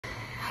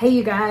Hey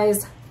you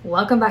guys,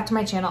 welcome back to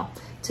my channel.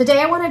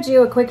 Today I want to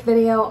do a quick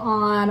video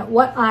on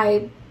what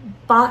I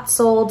bought,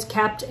 sold,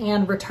 kept,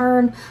 and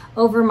returned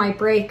over my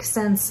break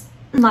since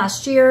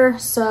last year.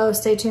 So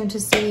stay tuned to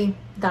see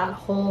that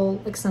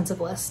whole extensive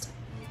list.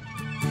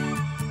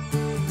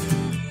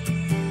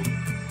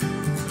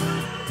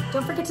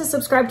 Don't forget to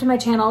subscribe to my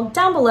channel.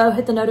 Down below,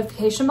 hit the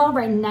notification bell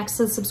right next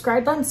to the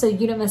subscribe button so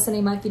you don't miss any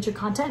of my future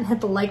content, and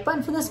hit the like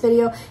button for this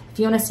video if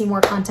you want to see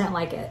more content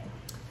like it.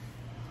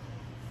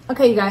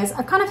 Okay, you guys,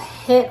 I've kind of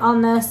hit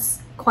on this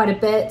quite a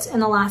bit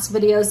in the last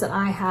videos that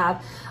I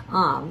have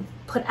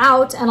put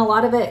out, and a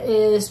lot of it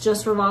is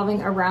just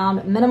revolving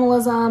around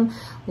minimalism,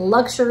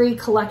 luxury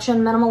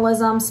collection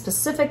minimalism,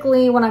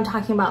 specifically when I'm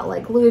talking about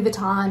like Louis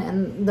Vuitton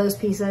and those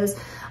pieces,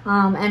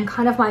 and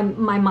kind of my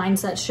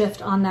mindset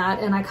shift on that.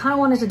 And I kind of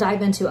wanted to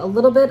dive into a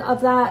little bit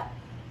of that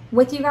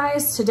with you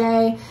guys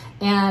today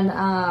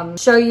and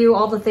show you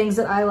all the things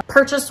that I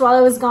purchased while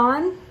I was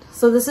gone.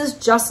 So this is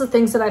just the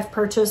things that I've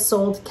purchased,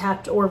 sold,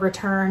 kept, or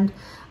returned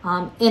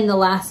in the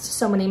last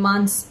so many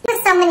months. There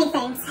were so many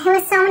things. There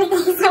were so many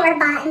things that were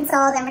bought and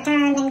sold and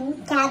returned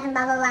and kept and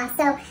blah, blah, blah.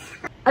 So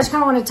I just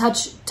kind of want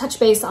to touch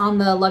base on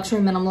the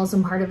luxury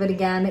minimalism part of it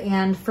again.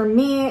 And for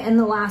me, in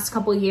the last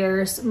couple of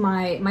years,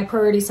 my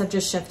priorities have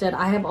just shifted.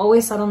 I have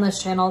always said on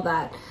this channel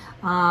that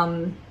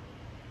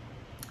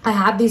I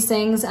have these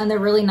things and they're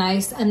really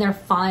nice and they're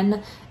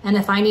fun. And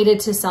if I needed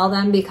to sell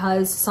them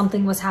because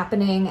something was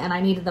happening and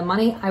I needed the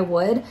money, I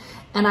would.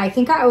 And I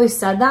think I always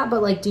said that,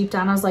 but like deep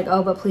down I was like,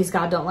 oh, but please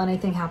God, don't let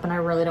anything happen. I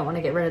really don't want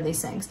to get rid of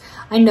these things.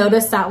 I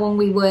noticed that when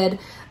we would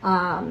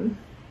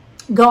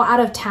go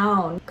out of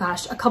town,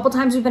 gosh, a couple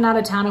times we've been out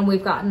of town and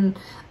we've gotten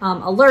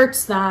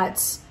alerts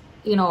that,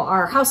 you know,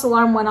 our house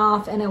alarm went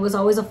off, and it was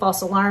always a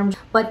false alarm.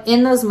 But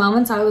in those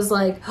moments I was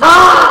like,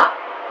 ah,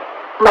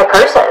 my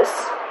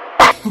purses.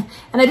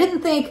 And I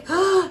didn't think,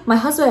 oh, my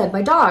husband,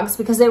 my dogs,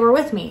 because they were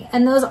with me.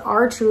 And those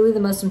are truly the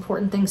most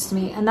important things to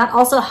me. And that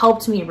also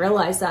helped me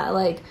realize that,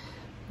 like,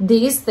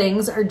 these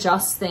things are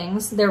just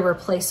things. They're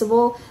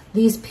replaceable.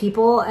 These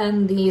people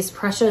and these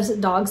precious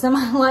dogs in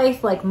my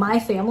life, like my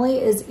family,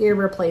 is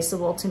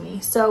irreplaceable to me.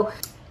 So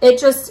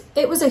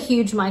it was a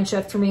huge mind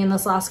shift for me in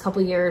this last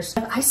couple years.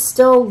 I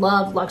still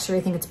love luxury.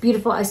 I think it's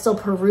beautiful. I still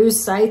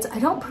peruse sites. I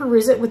don't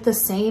peruse it with the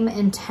same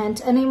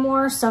intent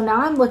anymore. So now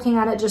I'm looking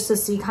at it just to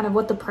see kind of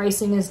what the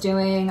pricing is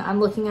doing.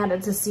 I'm looking at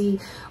it to see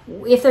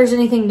if there's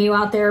anything new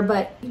out there.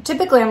 But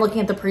typically I'm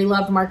looking at the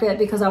pre-loved market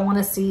because I want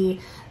to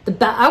see the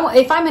best.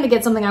 If I'm going to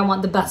get something, I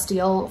want the best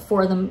deal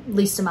for the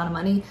least amount of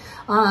money.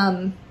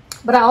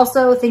 But I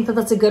also think that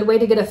that's a good way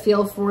to get a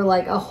feel for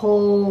like a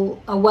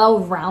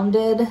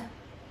well-rounded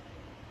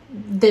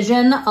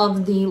vision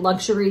of the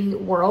luxury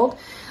world,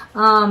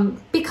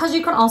 because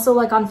you can also,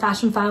 like on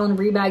Fashionphile and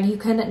Rebag, you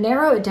can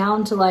narrow it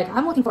down to like,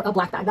 I'm looking for a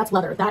black bag, that's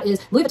leather, that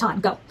is Louis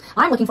Vuitton, go.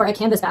 I'm looking for a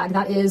canvas bag,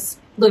 that is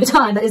Louis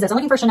Vuitton, that is this. I'm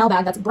looking for a Chanel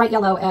bag that's bright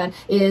yellow and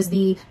is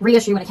the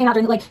reissue when it came out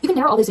during, like, you can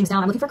narrow all these things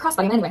down. I'm looking for a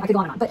crossbody. Anyway, I could go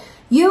on and on, but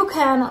you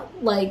can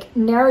like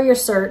narrow your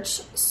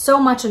search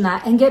so much in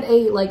that and get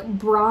a like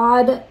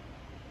broad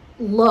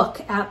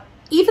look at,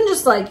 even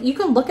just like, you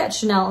can look at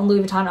Chanel and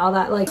Louis Vuitton and all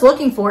that, like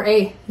looking for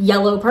a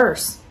yellow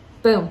purse.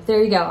 Boom,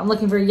 there you go. I'm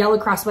looking for a yellow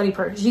crossbody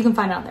purse. You can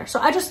find it on there. So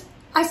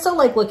I still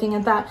like looking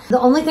at that. The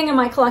only thing in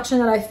my collection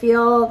that I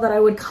feel that I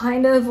would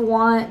kind of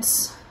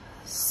want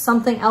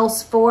something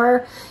else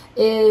for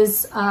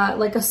is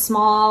like a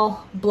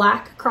small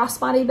black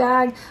crossbody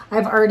bag.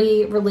 I've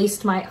already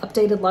released my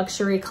updated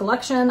luxury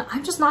collection.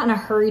 I'm just not in a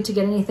hurry to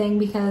get anything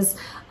because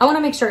I want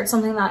to make sure it's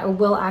something that I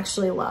will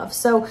actually love.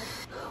 So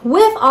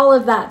with all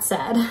of that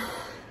said,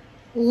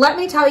 let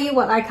me tell you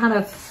what I kind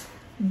of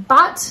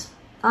bought.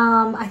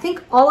 I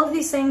think all of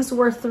these things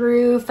were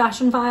through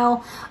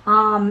Fashionphile.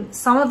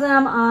 Some of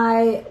them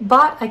I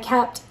bought, I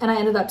kept, and I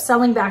ended up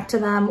selling back to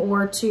them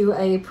or to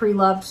a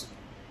pre-loved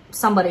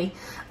somebody.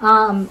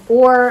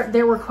 Or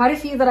there were quite a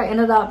few that I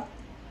ended up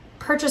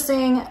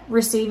purchasing,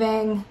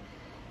 receiving,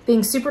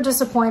 being super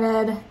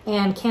disappointed,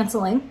 and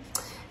canceling.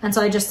 And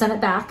so I just sent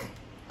it back.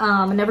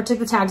 I never took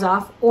the tags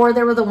off. Or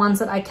there were the ones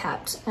that I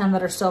kept and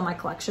that are still in my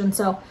collection.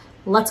 So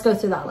let's go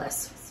through that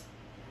list.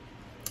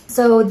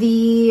 So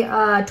the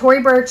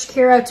Tory Burch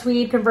Kira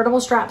Tweed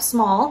Convertible Strap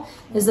Small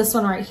is this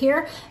one right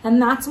here.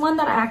 And that's one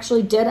that I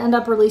actually did end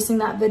up releasing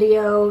that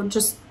video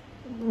just,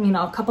 you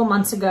know, a couple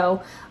months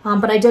ago.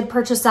 But I did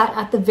purchase that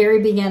at the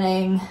very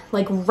beginning,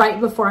 like right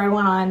before I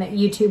went on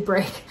YouTube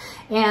break.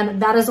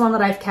 And that is one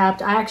that I've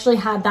kept. I actually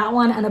had that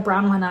one and a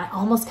brown one. I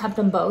almost kept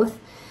them both.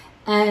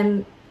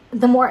 And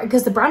the more,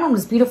 because the brown one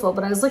was beautiful,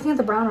 but I was looking at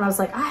the brown and I was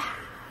like, I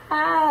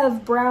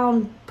have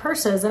brown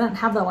purses. I didn't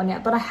have that one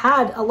yet, but I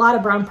had a lot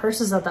of brown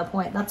purses at that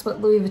point. That's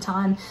what Louis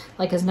Vuitton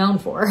like is known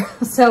for.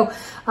 So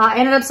I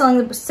ended up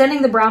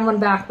sending the brown one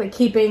back, but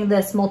keeping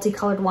this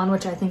multicolored one,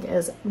 which I think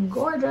is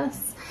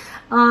gorgeous.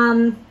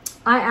 I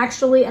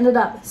actually ended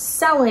up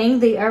selling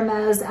the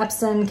Hermes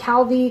Epson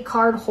Calvi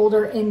card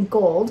holder in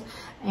gold.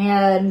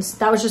 And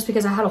that was just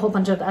because I had a whole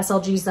bunch of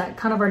SLGs that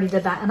kind of already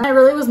did that. And I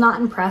really was not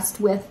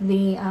impressed with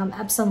the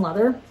Epson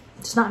leather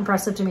just not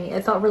impressive to me.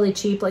 It felt really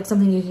cheap, like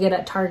something you could get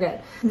at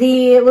Target.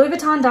 The Louis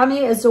Vuitton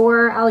Damier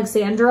Azur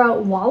Alexandra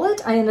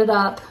wallet, I ended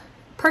up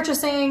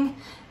purchasing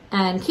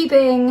and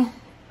keeping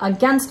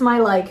against my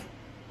like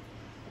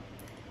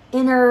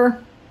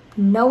inner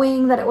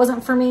knowing that it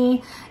wasn't for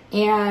me,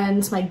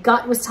 and my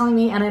gut was telling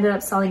me, and I ended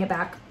up selling it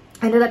back.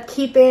 I ended up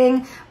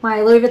keeping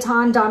my Louis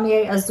Vuitton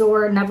Damier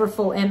Azur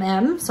Neverfull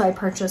MM, so I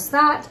purchased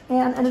that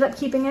and ended up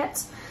keeping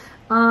it.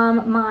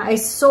 I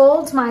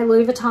sold my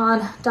Louis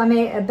Vuitton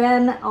Damier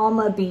Ebene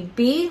Alma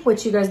BB,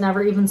 which you guys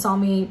never even saw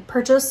me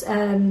purchase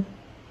and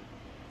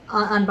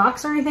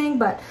unbox or anything,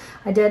 but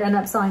I did end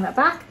up selling that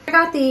back. I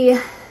got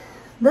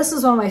this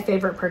is one of my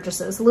favorite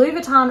purchases, Louis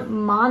Vuitton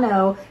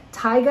Mono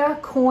Taiga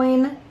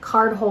coin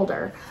card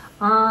holder.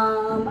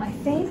 I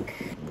think,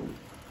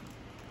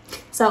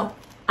 so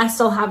I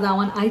still have that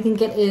one. I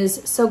think it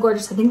is so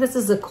gorgeous. I think this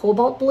is a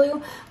cobalt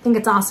blue. I think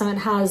it's awesome. It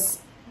has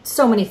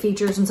so many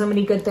features and so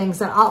many good things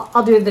that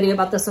I'll do a video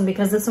about this one,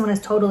 because this one is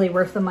totally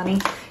worth the money.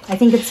 I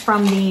think it's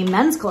from the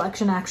men's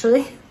collection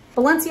actually.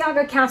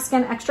 Balenciaga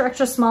calfskin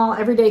extra small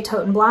everyday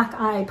tote in black.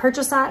 I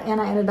purchased that and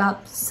I ended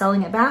up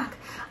selling it back.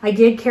 I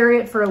did carry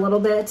it for a little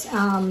bit.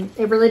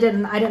 It really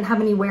didn't, I didn't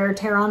have any wear or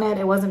tear on it.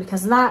 It wasn't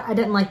because of that. I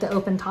didn't like the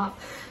open top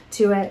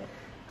to it.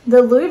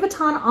 The Louis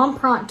Vuitton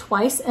Empreinte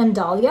Twice in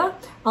Dahlia.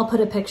 I'll put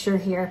a picture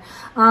here.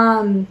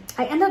 I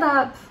ended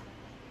up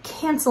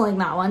canceling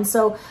that one.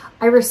 So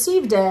I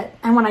received it,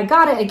 and when I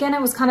got it, again,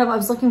 it was kind of, I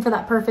was looking for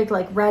that perfect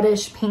like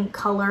reddish pink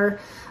color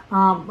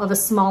of a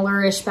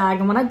smaller-ish bag.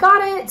 And when I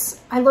got it,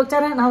 I looked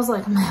at it and I was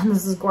like, man,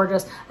 this is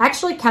gorgeous. I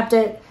actually kept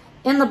it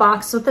in the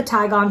box with the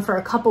tag on for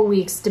a couple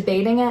weeks,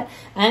 debating it,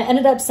 and I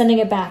ended up sending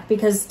it back,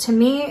 because to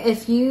me,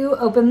 if you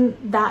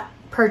open that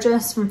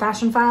purchase from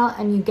Fashionphile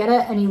and you get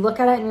it and you look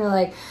at it and you're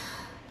like,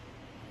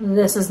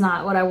 this is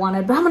not what I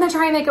wanted, but I'm gonna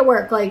try and make it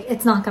work. Like,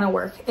 it's not gonna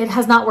work. It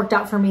has not worked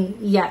out for me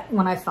yet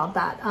when I felt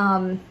that.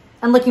 And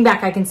looking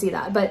back, I can see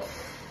that, but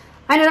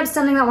I ended up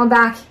sending that one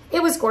back.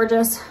 It was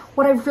gorgeous.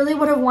 What I really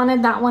would have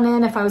wanted that one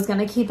in if I was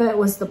gonna keep it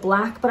was the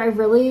black, but I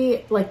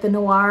really like the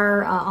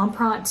Noir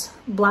Empreinte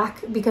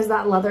black, because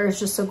that leather is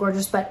just so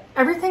gorgeous. But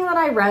everything that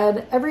I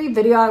read, every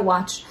video I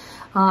watched,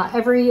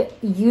 every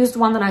used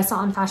one that I saw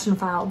on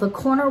Fashionphile, the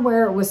corner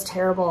wear was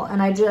terrible,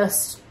 and I'm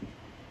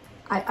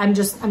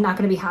not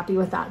going to be happy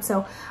with that.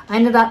 So I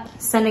ended up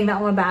sending that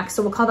one back.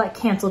 So we'll call that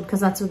canceled, because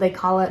that's what they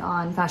call it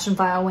on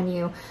Fashionphile. When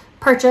you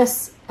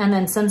purchase and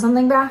then send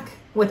something back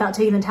without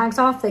taking the tags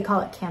off, they call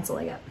it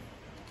canceling it.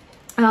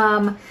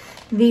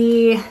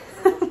 The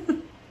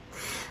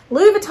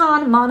Louis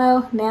Vuitton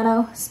Mono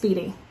Nano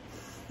Speedy.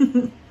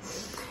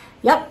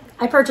 Yep,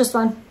 I purchased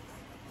one.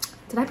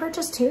 Did I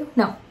purchase two?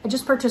 No, I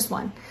just purchased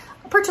one.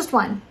 I purchased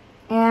one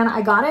and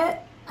I got it.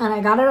 And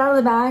I got it out of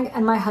the bag,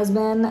 and my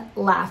husband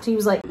laughed. He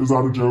was like, "Is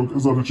that a joke?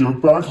 Is that a joke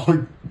bag?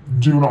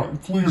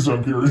 Like, please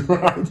don't carry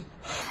that."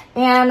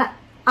 And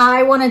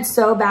I wanted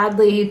so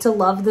badly to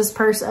love this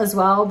purse as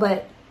well.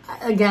 But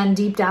again,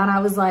 deep down, I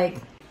was like,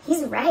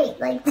 he's right.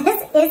 Like,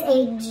 this is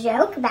a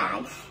joke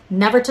bag.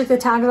 Never took the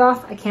tags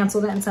off. I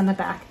canceled it and sent it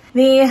back.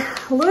 The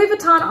Louis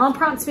Vuitton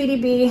Empreinte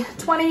Speedy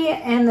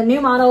B20 and the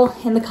new model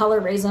in the color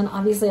raisin.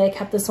 Obviously, I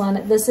kept this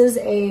one. This is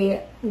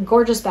a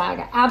gorgeous bag.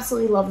 I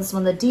absolutely love this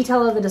one. The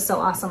detail of it is so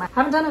awesome. I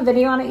haven't done a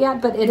video on it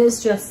yet, but it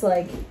is just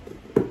like,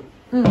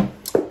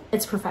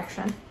 it's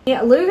perfection.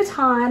 The Louis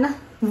Vuitton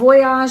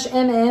Voyage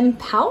MM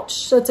pouch.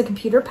 So it's a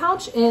computer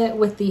pouch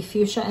with the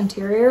fuchsia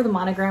interior, the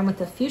monogram with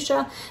the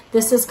fuchsia.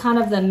 This is kind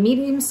of the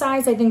medium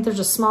size. I think there's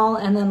a small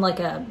and then like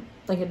a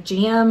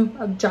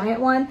GM, a giant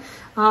one.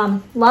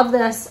 Love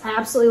this. I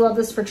absolutely love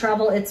this for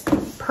travel. It's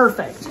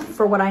perfect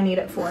for what I need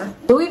it for.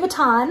 Louis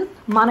Vuitton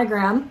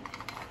monogram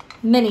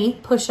mini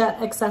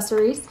pochette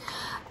accessories,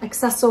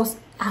 accessories,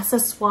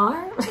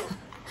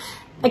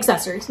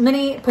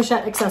 mini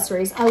pochette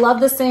accessories. I love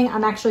this thing.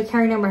 I'm actually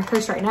carrying it in my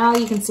purse right now.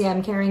 You can see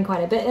I'm carrying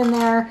quite a bit in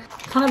there.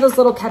 Kind of those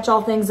little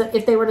catch-all things that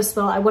if they were to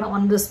spill, I wouldn't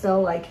want them to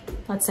spill, like,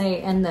 let's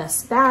say in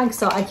this bag.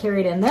 So I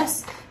carried in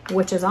this,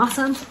 which is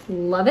awesome.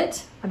 Love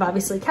it. I've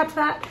obviously kept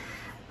that.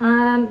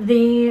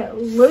 The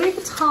Louis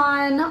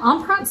Vuitton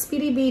Empreinte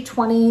Speedy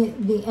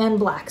B20, the in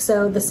black.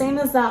 So the same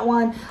as that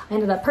one. I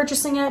ended up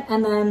purchasing it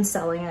and then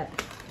selling it.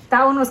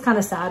 That one was kind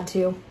of sad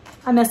too.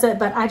 I miss it,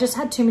 but I just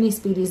had too many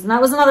Speedies. And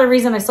that was another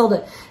reason I sold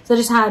it. So I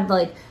just had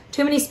like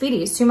too many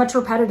Speedies, too much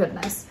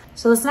repetitiveness.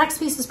 So this next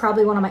piece is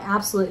probably one of my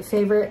absolute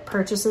favorite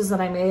purchases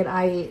that I made.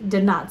 I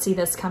did not see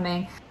this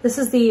coming. This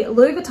is the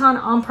Louis Vuitton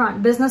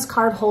Empreinte business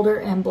card holder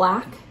in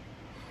black.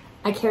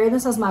 I carry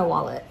this as my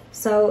wallet.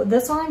 So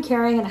this one I'm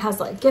carrying, and it has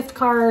like gift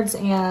cards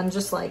and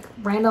just like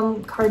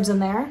random cards in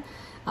there,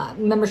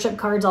 membership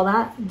cards, all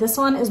that. This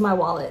one is my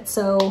wallet.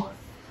 So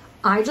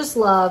I just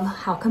love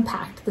how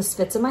compact this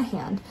fits in my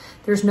hand.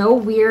 There's no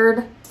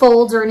weird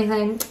folds or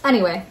anything.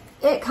 Anyway,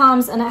 it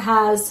comes and it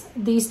has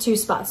these two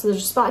spots. So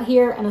there's a spot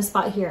here and a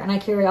spot here, and I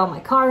carry all my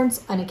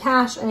cards, any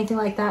cash, anything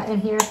like that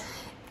in here.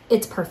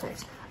 It's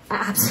perfect. I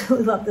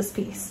absolutely love this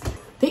piece.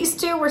 These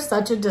two were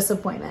such a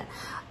disappointment.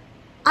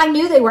 I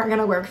knew they weren't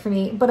gonna work for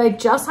me, but I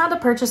just had to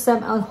purchase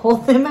them and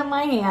hold them in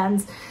my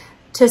hands.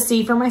 to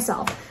see for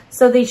myself.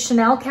 So the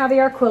Chanel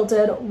Caviar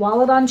Quilted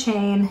Wallet on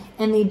Chain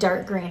in the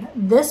dark green.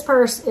 This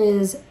purse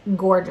is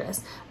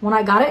gorgeous. When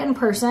I got it in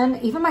person,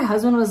 even my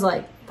husband was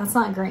like, that's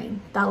not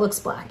green. That looks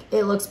black.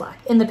 It looks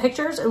black. In the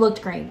pictures, it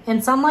looked green.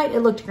 In sunlight,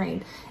 it looked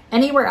green.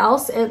 Anywhere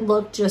else, it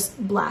looked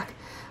just black.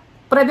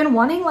 But I've been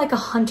wanting like a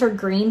hunter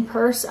green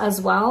purse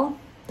as well.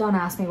 Don't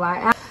ask me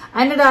why.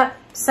 I ended up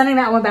sending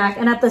that one back.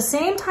 And at the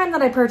same time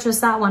that I purchased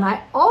that one,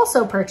 I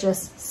also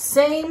purchased,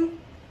 same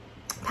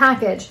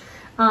package,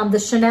 the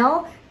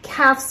Chanel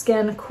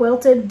Calfskin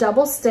Quilted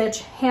Double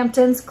Stitch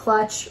Hamptons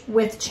Clutch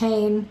with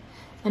chain,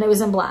 and it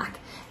was in black.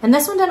 And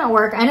this one didn't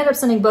work. I ended up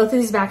sending both of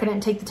these back. I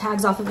didn't take the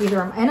tags off of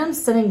either of them. I ended up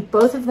sending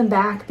both of them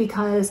back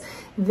because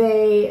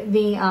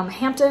the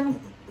Hampton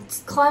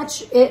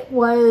clutch, it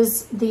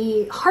was,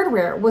 the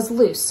hardware was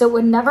loose. So it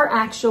would never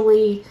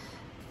actually,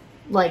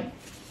 like,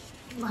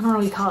 I don't know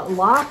what you call it,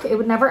 lock. It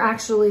would never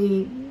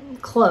actually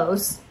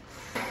close.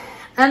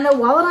 And the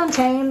Wallet on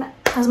Chain,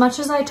 as much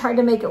as I tried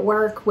to make it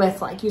work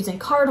with like using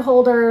card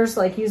holders,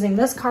 like using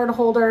this card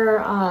holder,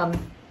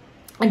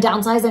 and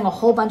downsizing a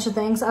whole bunch of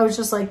things, I was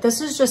just like,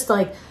 this is just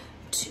like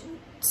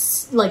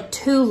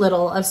too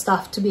little of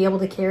stuff to be able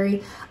to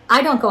carry.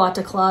 I don't go out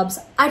to clubs.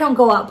 I don't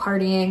go out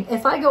partying.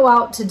 If I go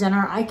out to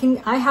dinner,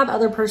 I have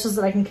other purses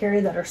that I can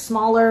carry that are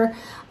smaller,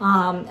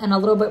 and a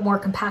little bit more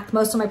compact.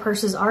 Most of my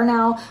purses are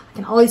now. I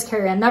can always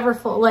carry a never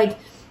full, like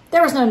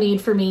there was no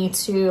need for me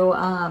to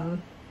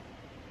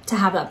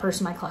have that purse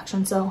in my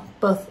collection. So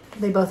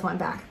they both went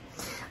back.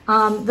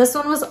 This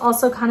one was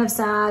also kind of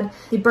sad.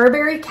 The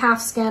Burberry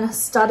Calfskin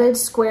Studded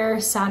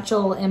Square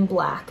Satchel in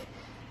black.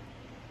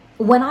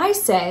 When I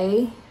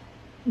say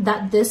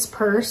that this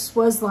purse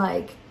was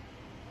like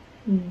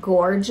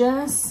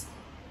gorgeous,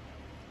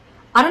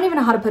 I don't even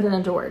know how to put it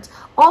into words.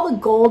 All the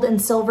gold and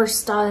silver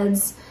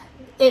studs,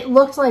 it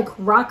looked like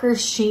rocker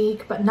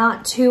chic, but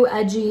not too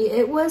edgy.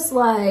 It was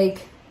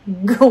like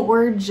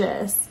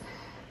gorgeous.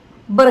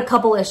 But a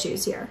couple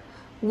issues here.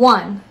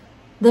 One,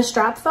 the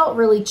strap felt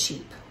really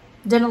cheap.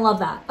 Didn't love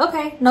that.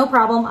 Okay, no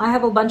problem. I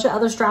have a bunch of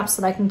other straps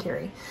that I can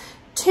carry.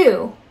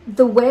 Two,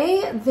 the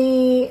way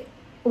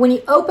when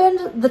you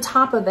opened the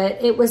top of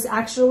it, it was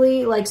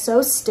actually like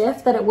so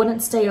stiff that it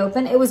wouldn't stay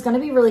open. It was going to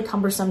be really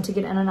cumbersome to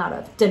get in and out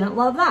of. Didn't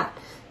love that.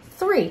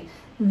 Three,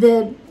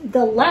 the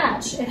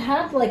latch, it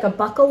had like a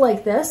buckle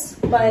like this,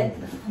 but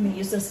let me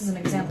use this as an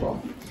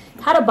example.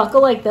 It had a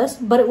buckle like this,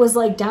 but it was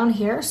like down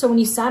here. So when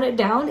you sat it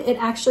down, it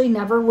actually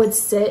never would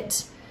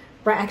sit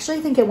right. Actually,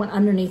 I think it went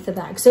underneath the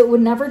bag. So it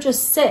would never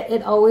just sit.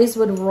 It always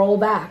would roll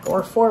back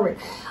or forward.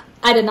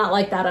 I did not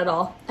like that at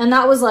all. And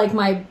that was like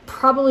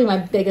probably my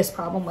biggest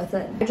problem with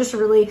it. I just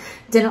really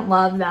didn't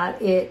love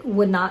that it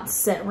would not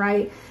sit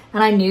right.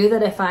 And I knew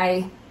that if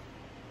I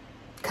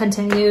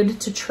continued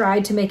to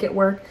try to make it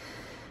work,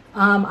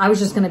 I was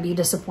just going to be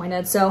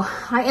disappointed. So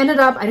I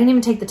didn't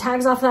even take the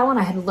tags off that one.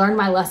 I had learned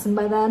my lesson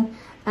by then,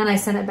 and I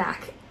sent it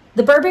back.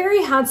 The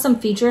Burberry had some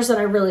features that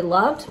I really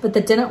loved, but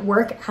that didn't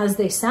work as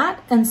they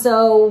sat. And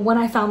so when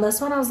I found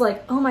this one, I was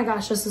like, oh my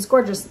gosh, this is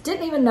gorgeous.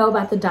 Didn't even know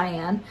about the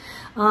Diane.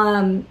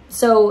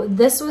 So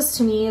this was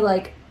to me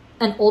like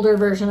an older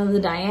version of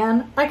the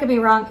Diane. I could be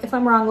wrong. If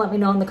I'm wrong, let me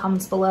know in the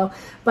comments below.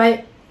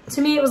 But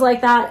to me, it was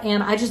like that,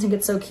 and I just think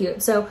it's so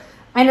cute. So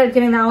I ended up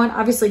getting that one,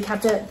 obviously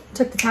kept it,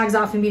 took the tags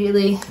off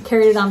immediately,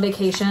 carried it on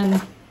vacation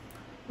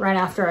right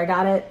after I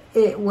got it.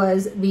 It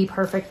was the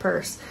perfect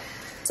purse.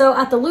 So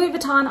at the Louis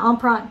Vuitton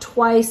Empreinte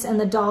twice, and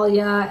the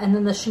Dahlia, and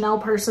then the Chanel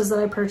purses that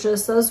I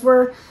purchased, those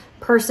were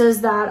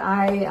purses that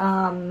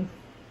I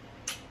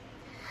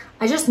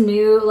just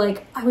knew,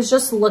 like, I was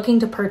just looking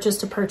to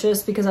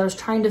purchase because I was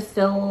trying to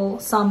fill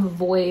some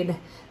void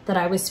that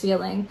I was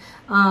feeling.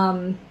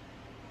 And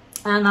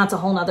that's a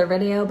whole nother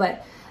video,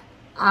 but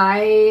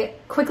I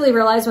quickly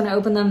realized when I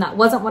opened them that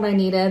wasn't what I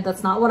needed.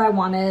 That's not what I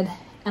wanted.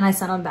 And I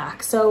sent them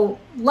back. So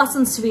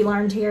lessons to be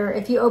learned here.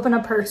 If you open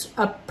a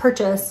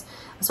purchase,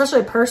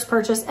 especially a purse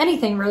purchase,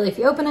 anything really, if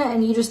you open it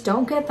and you just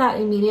don't get that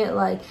immediate,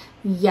 like,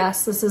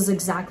 yes, this is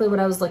exactly what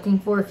I was looking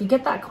for. If you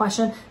get that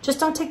question, just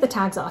don't take the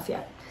tags off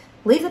yet.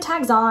 Leave the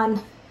tags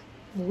on,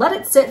 let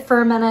it sit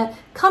for a minute,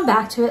 come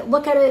back to it,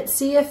 look at it,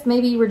 see if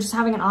maybe you were just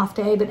having an off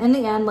day, but in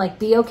the end, like,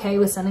 be okay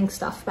with sending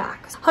stuff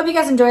back. Hope you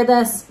guys enjoyed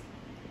this.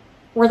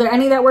 Were there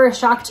any that were a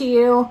shock to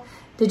you?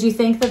 Did you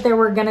think that there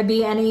were gonna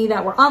be any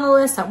that were on the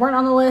list, that weren't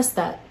on the list,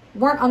 but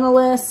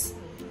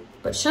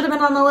should have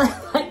been on the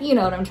list? You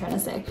know what I'm trying to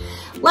say.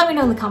 Let me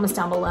know in the comments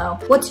down below.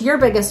 What's your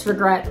biggest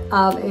regret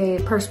of a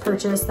purse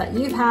purchase that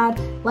you've had?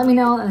 Let me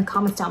know in the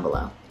comments down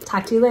below.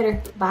 Talk to you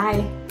later.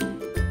 Bye.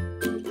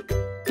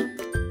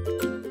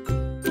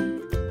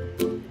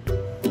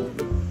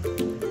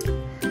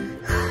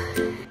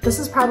 This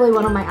is probably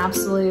one of my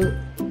absolute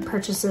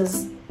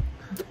purchases.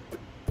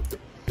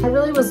 I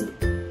really was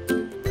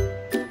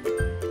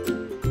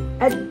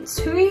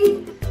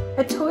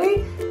a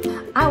toy.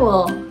 I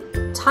will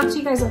talk to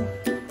you guys.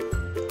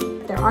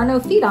 There are no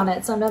feet on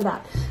it, so know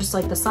that. Just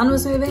like the sun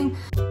was moving.